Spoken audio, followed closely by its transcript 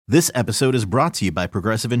This episode is brought to you by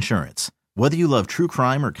Progressive Insurance. Whether you love true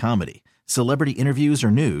crime or comedy, celebrity interviews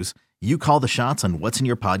or news, you call the shots on what's in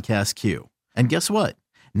your podcast queue. And guess what?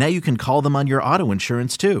 Now you can call them on your auto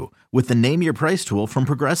insurance too with the Name Your Price tool from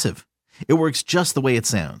Progressive. It works just the way it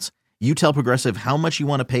sounds. You tell Progressive how much you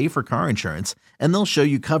want to pay for car insurance, and they'll show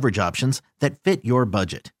you coverage options that fit your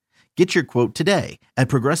budget. Get your quote today at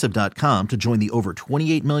Progressive.com to join the over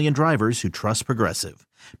 28 million drivers who trust Progressive.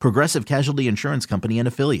 Progressive Casualty Insurance Company and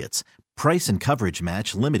Affiliates. Price and coverage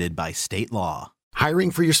match limited by state law. Hiring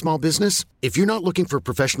for your small business? If you're not looking for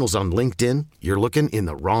professionals on LinkedIn, you're looking in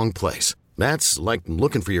the wrong place. That's like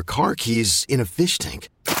looking for your car keys in a fish tank.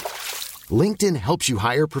 LinkedIn helps you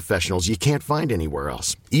hire professionals you can't find anywhere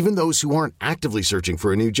else, even those who aren't actively searching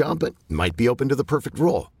for a new job but might be open to the perfect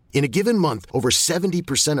role. In a given month, over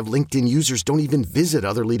 70% of LinkedIn users don't even visit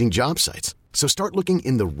other leading job sites. So start looking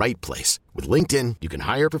in the right place. With LinkedIn, you can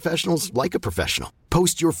hire professionals like a professional.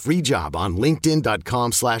 Post your free job on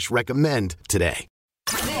linkedin.com/recommend today.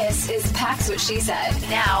 This is Pax What She Said.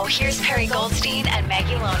 Now, here's Perry Goldstein and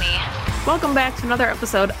Maggie Loney. Welcome back to another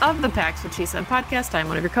episode of the Pax What She Said podcast. I'm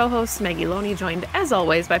one of your co-hosts, Maggie Loney, joined as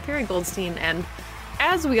always by Perry Goldstein. And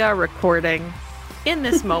as we are recording in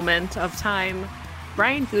this moment of time,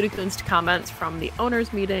 Brian Gutekunst comments from the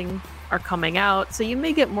owners meeting are coming out, so you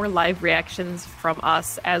may get more live reactions from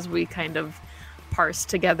us as we kind of parse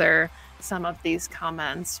together some of these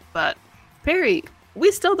comments. But Perry, we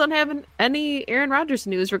still don't have any Aaron Rodgers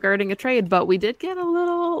news regarding a trade, but we did get a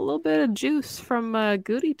little bit of juice from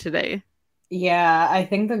Goody today. Yeah, I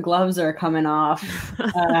think the gloves are coming off.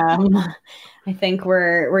 I think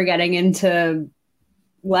we're getting into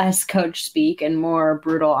less coach speak and more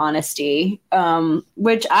brutal honesty,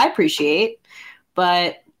 which I appreciate.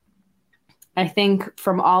 But I think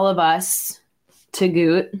from all of us to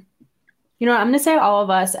Goot, I'm going to say all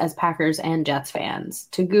of us as Packers and Jets fans,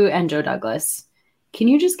 to Goot and Joe Douglas, can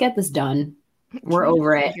you just get this done? We're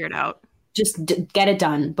over it. Figure it out. Just get it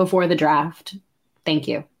done before the draft. Thank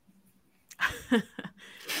you.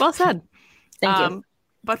 Well said. Thank you.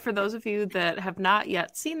 But for those of you that have not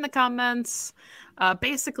yet seen the comments,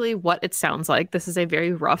 basically what it sounds like, this is a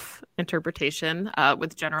very rough interpretation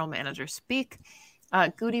with general manager speak.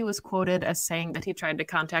 Goody was quoted as saying that he tried to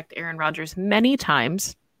contact Aaron Rodgers many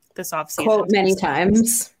times this offseason. Quote, many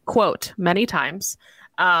times. Quote, many times.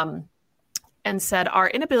 And said, our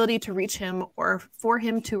inability to reach him or for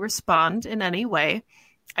him to respond in any way,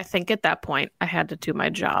 I think at that point I had to do my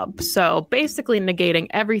job. So basically negating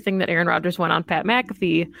everything that Aaron Rodgers went on Pat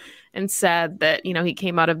McAfee and said that, he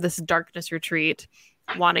came out of this darkness retreat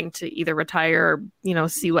wanting to either retire or,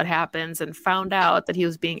 see what happens, and found out that he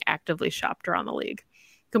was being actively shopped around the league.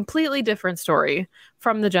 Completely different story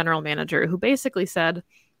from the general manager, who basically said,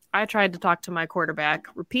 I tried to talk to my quarterback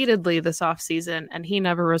repeatedly this offseason and he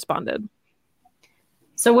never responded.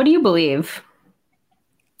 So what do you believe?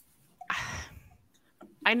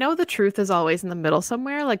 I know the truth is always in the middle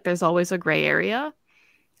somewhere. Like there's always a gray area,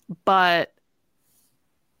 but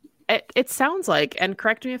it sounds like, and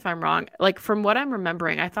correct me if I'm wrong, like from what I'm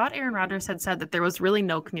remembering, I thought Aaron Rodgers had said that there was really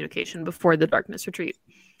no communication before the darkness retreat.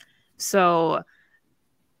 So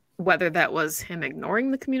whether that was him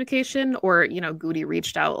ignoring the communication or, Goody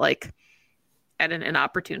reached out like at an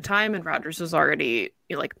inopportune time and Rodgers was already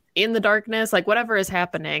like in the darkness, like whatever is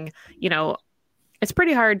happening, it's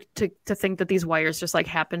pretty hard to think that these wires just like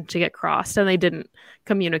happened to get crossed and they didn't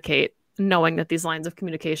communicate, knowing that these lines of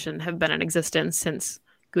communication have been in existence since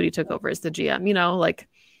Goody took over as the GM. Like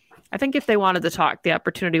I think if they wanted to talk, the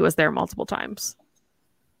opportunity was there multiple times.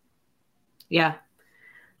 Yeah.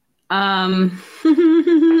 I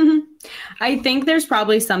think there's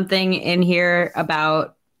probably something in here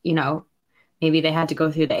about, maybe they had to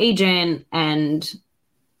go through the agent and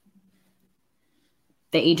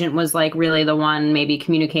the agent was like really the one maybe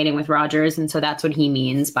communicating with Rodgers. And so that's what he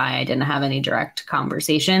means by I didn't have any direct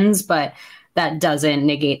conversations, but that doesn't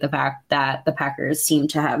negate the fact that the Packers seem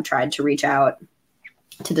to have tried to reach out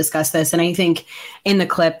to discuss this. And I think in the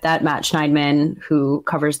clip that Matt Schneidman, who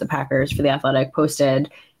covers the Packers for The Athletic,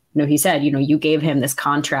 posted, he said, you gave him this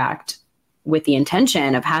contract with the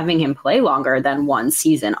intention of having him play longer than one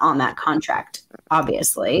season on that contract,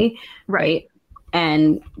 obviously. Right.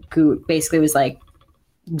 And Goot basically was like,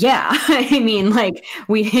 yeah, I mean, like,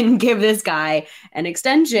 we didn't give this guy an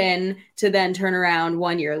extension to then turn around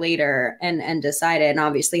 1 year later and decide it. And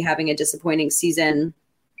obviously having a disappointing season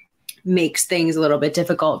makes things a little bit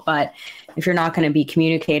difficult. But if you're not going to be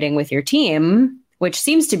communicating with your team, which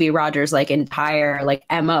seems to be Rodgers' like entire like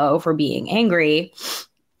MO for being angry,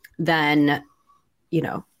 then, you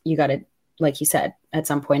know, you got to, like you said, at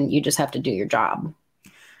some point you just have to do your job.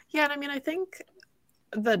 Yeah. And I mean, I think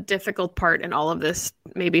the difficult part in all of this,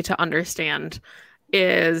 maybe to understand,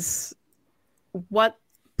 is what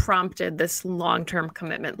prompted this long-term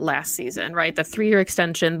commitment last season, right? The 3-year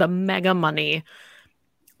extension, the mega money.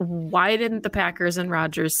 Why didn't the Packers and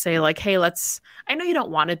Rodgers say like, hey, I know you don't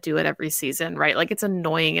want to do it every season, right? Like it's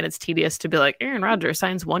annoying and it's tedious to be like, Aaron Rodgers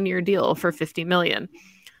signs 1-year deal for $50 million.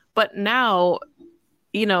 But now,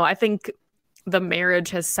 I think the marriage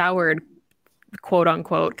has soured, quote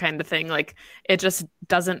unquote, kind of thing. Like it just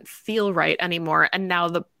doesn't feel right anymore. And now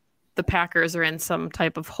the Packers are in some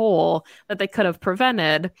type of hole that they could have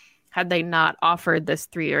prevented had they not offered this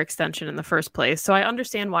 3-year extension in the first place. So I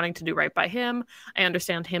understand wanting to do right by him. I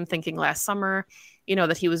understand him thinking last summer,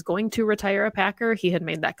 that he was going to retire a Packer. He had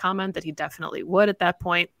made that comment that he definitely would at that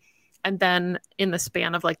point. And then in the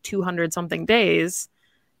span of like 200 something days,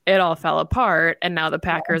 it all fell apart. And now the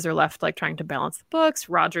Packers are left like trying to balance the books.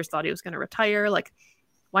 Rodgers thought he was going to retire. Like,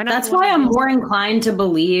 why not? That's why I'm more inclined to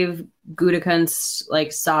believe Gutekunst's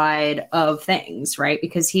like side of things, right?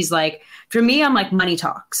 Because he's like, for me, I'm like, money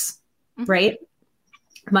talks, right?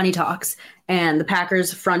 Money talks. And the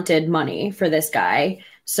Packers fronted money for this guy.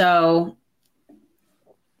 So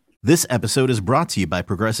This episode is brought to you by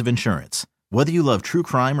Progressive Insurance. Whether you love true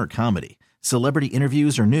crime or comedy, celebrity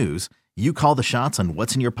interviews or news, you call the shots on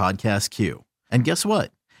what's in your podcast queue. And guess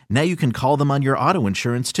what? Now you can call them on your auto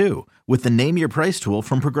insurance too with the Name Your Price tool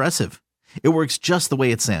from Progressive. It works just the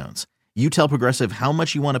way it sounds. You tell Progressive how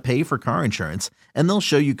much you want to pay for car insurance, and they'll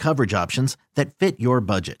show you coverage options that fit your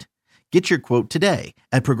budget. Get your quote today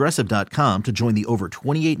at Progressive.com to join the over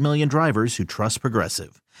 28 million drivers who trust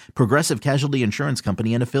Progressive. Progressive Casualty Insurance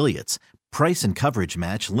Company and Affiliates. Price and coverage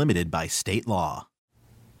match limited by state law.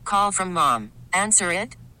 Call from mom. Answer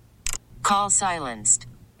it. Call silenced.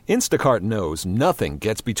 Instacart knows nothing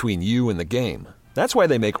gets between you and the game. That's why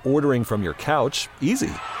they make ordering from your couch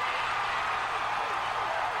easy.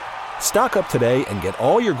 Stock up today and get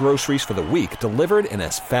all your groceries for the week delivered in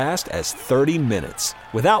as fast as 30 minutes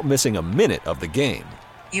without missing a minute of the game.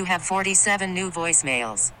 You have 47 new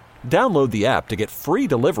voicemails. Download the app to get free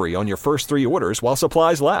delivery on your first 3 orders while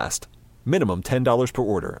supplies last. Minimum $10 per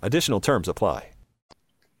order. Additional terms apply.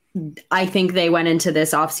 I think they went into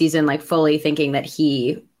this offseason like fully thinking that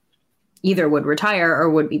he either would retire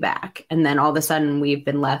or would be back. And then all of a sudden we've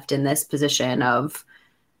been left in this position of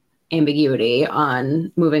ambiguity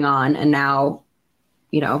on moving on. And now,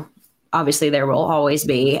 obviously there will always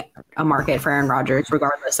be a market for Aaron Rodgers,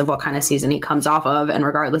 regardless of what kind of season he comes off of and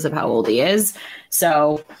regardless of how old he is.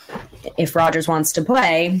 So if Rodgers wants to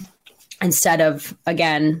play, instead of,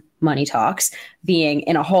 again, money talks, being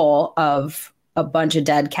in a hole of a bunch of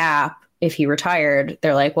dead cap, if he retired,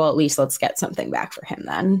 they're like, well, at least let's get something back for him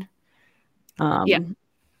then. Yeah.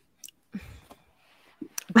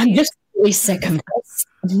 I'm just really sick of this.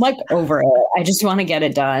 I'm like over it. I just want to get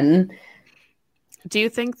it done. Do you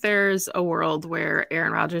think there's a world where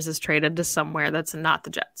Aaron Rodgers is traded to somewhere that's not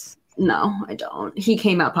the Jets? No, I don't. He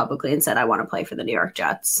came out publicly and said, I want to play for the New York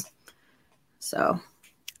Jets. So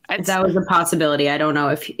if that was a possibility. I don't know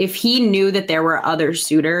if he knew that there were other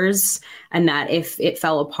suitors and that if it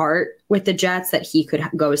fell apart with the Jets, that he could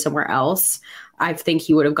go somewhere else. I think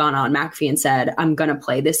he would have gone on McAfee and said, I'm going to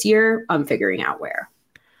play this year. I'm figuring out where.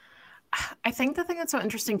 I think the thing that's so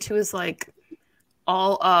interesting too is like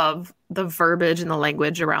all of the verbiage and the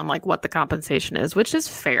language around like what the compensation is, which is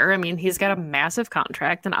fair. I mean, he's got a massive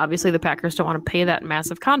contract, and obviously the Packers don't want to pay that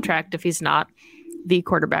massive contract if he's not the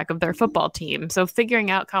quarterback of their football team. So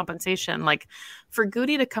figuring out compensation, like for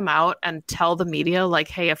Goody to come out and tell the media like,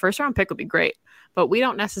 hey, a first round pick would be great, but we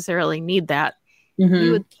don't necessarily need that.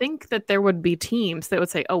 You would think that there would be teams that would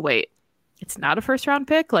say, oh, wait, it's not a first round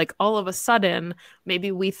pick. Like all of a sudden,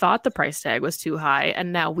 maybe we thought the price tag was too high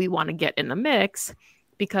and now we want to get in the mix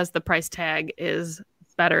because the price tag is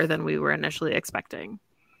better than we were initially expecting.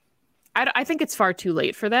 I think it's far too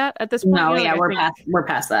late for that at this point. No, yeah, we're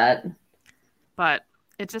past that. But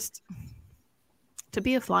it just, to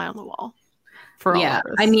be a fly on the wall for all of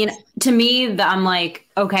us. I mean, to me, I'm like,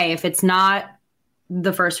 okay, if it's not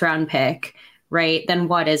the first round pick, right, then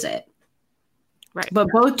what is it? Right. But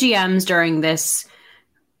both GMs during this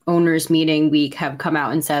owners meeting week have come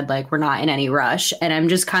out and said, like, we're not in any rush. And I'm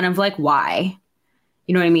just kind of like, why?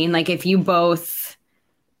 You know what I mean? Like, if you both,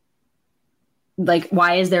 like,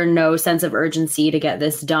 why is there no sense of urgency to get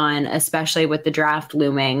this done, especially with the draft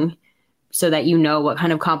looming, so that you know what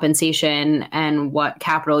kind of compensation and what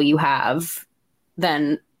capital you have?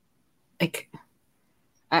 Then, like,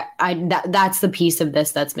 that's the piece of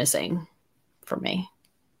this that's missing for me.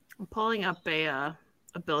 I'm pulling up a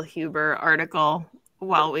Bill Huber article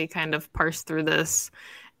while we kind of parse through this.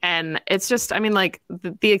 And it's just, I mean, like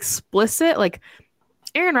the explicit, like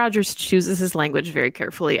Aaron Rodgers chooses his language very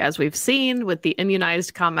carefully, as we've seen with the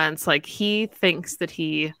immunized comments. Like, he thinks that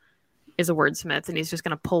he is a wordsmith and he's just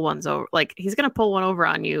going to pull one over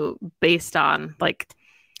on you based on like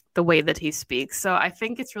the way that he speaks. So I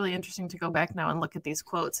think it's really interesting to go back now and look at these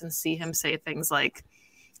quotes and see him say things like,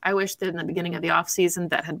 I wish that in the beginning of the offseason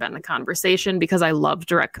that had been the conversation because I love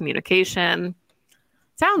direct communication.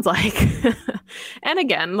 Sounds like. And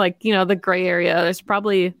again, like, you know, the gray area, there's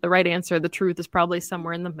probably the right answer. The truth is probably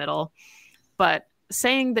somewhere in the middle. But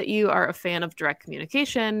saying that you are a fan of direct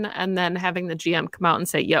communication and then having the GM come out and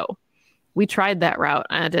say, yo, we tried that route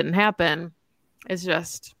and it didn't happen is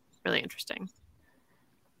just really interesting.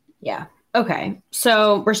 Yeah. Okay.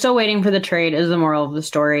 So we're still waiting for the trade is the moral of the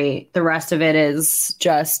story. The rest of it is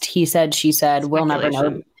just he said, she said, we'll never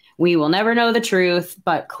know. We will never know the truth.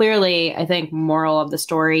 But clearly, I think moral of the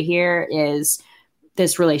story here is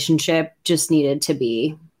this relationship just needed to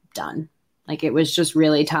be done. Like, it was just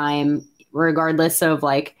really time, regardless of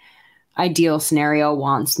like ideal scenario,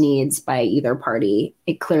 wants, needs by either party.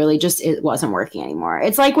 It clearly just, it wasn't working anymore.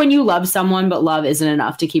 It's like when you love someone, but love isn't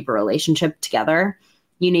enough to keep a relationship together.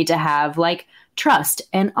 You need to have like trust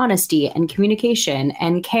and honesty and communication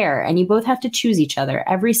and care. And you both have to choose each other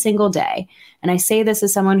every single day. And I say this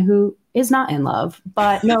as someone who is not in love,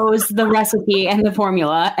 but knows the recipe and the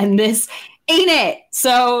formula. And this ain't it.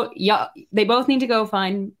 So yeah, they both need to go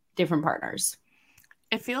find different partners.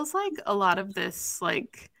 It feels like a lot of this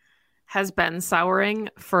like has been souring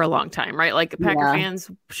for a long time, right? Like, Packer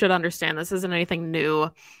fans should understand this isn't anything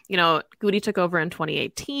new. You know, Goody took over in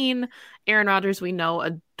 2018. Aaron Rodgers, we know,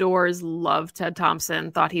 adores, loved Ted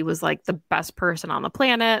Thompson, thought he was like the best person on the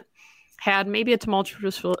planet, had maybe a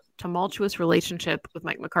tumultuous relationship with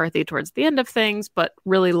Mike McCarthy towards the end of things, but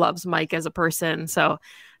really loves Mike as a person. So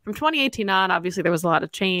from 2018 on, obviously there was a lot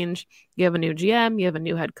of change. You have a new GM, you have a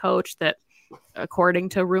new head coach that, according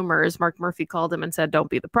to rumors, Mark Murphy called him and said, don't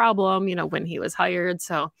be the problem, you know, when he was hired.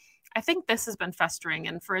 So I think this has been festering.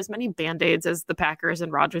 And for as many Band-Aids as the Packers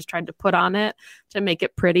and Rodgers tried to put on it to make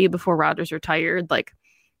it pretty before Rodgers retired, like,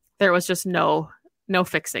 there was just no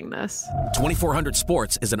fixing this. 2400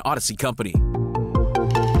 Sports is an Odyssey company.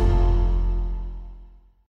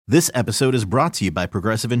 This episode is brought to you by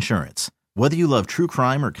Progressive Insurance. Whether you love true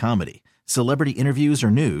crime or comedy, celebrity interviews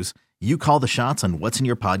or news, you call the shots on what's in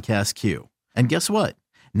your podcast queue. And guess what?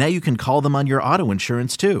 Now you can call them on your auto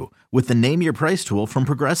insurance too with the Name Your Price tool from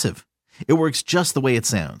Progressive. It works just the way it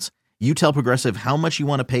sounds. You tell Progressive how much you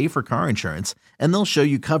want to pay for car insurance, and they'll show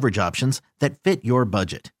you coverage options that fit your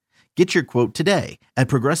budget. Get your quote today at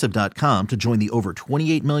Progressive.com to join the over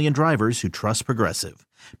 28 million drivers who trust Progressive.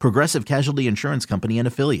 Progressive Casualty Insurance Company and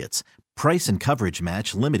Affiliates. Price and coverage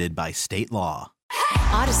match limited by state law.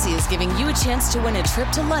 Odyssey is giving you a chance to win a trip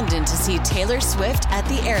to London to see Taylor Swift at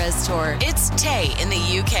the Eras Tour. It's Tay in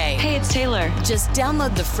the UK. Hey, it's Taylor. Just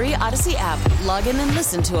download the free Odyssey app, log in and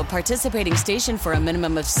listen to a participating station for a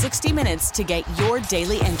minimum of 60 minutes to get your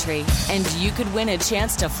daily entry. And you could win a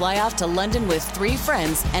chance to fly off to London with 3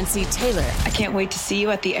 friends and see Taylor. I can't wait to see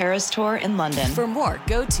you at the Eras Tour in London. For more,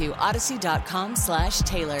 go to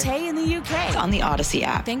odyssey.com/Taylor. Tay in the UK. It's on the Odyssey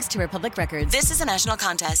app. Thanks to Republic Records. This is a national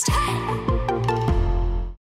contest.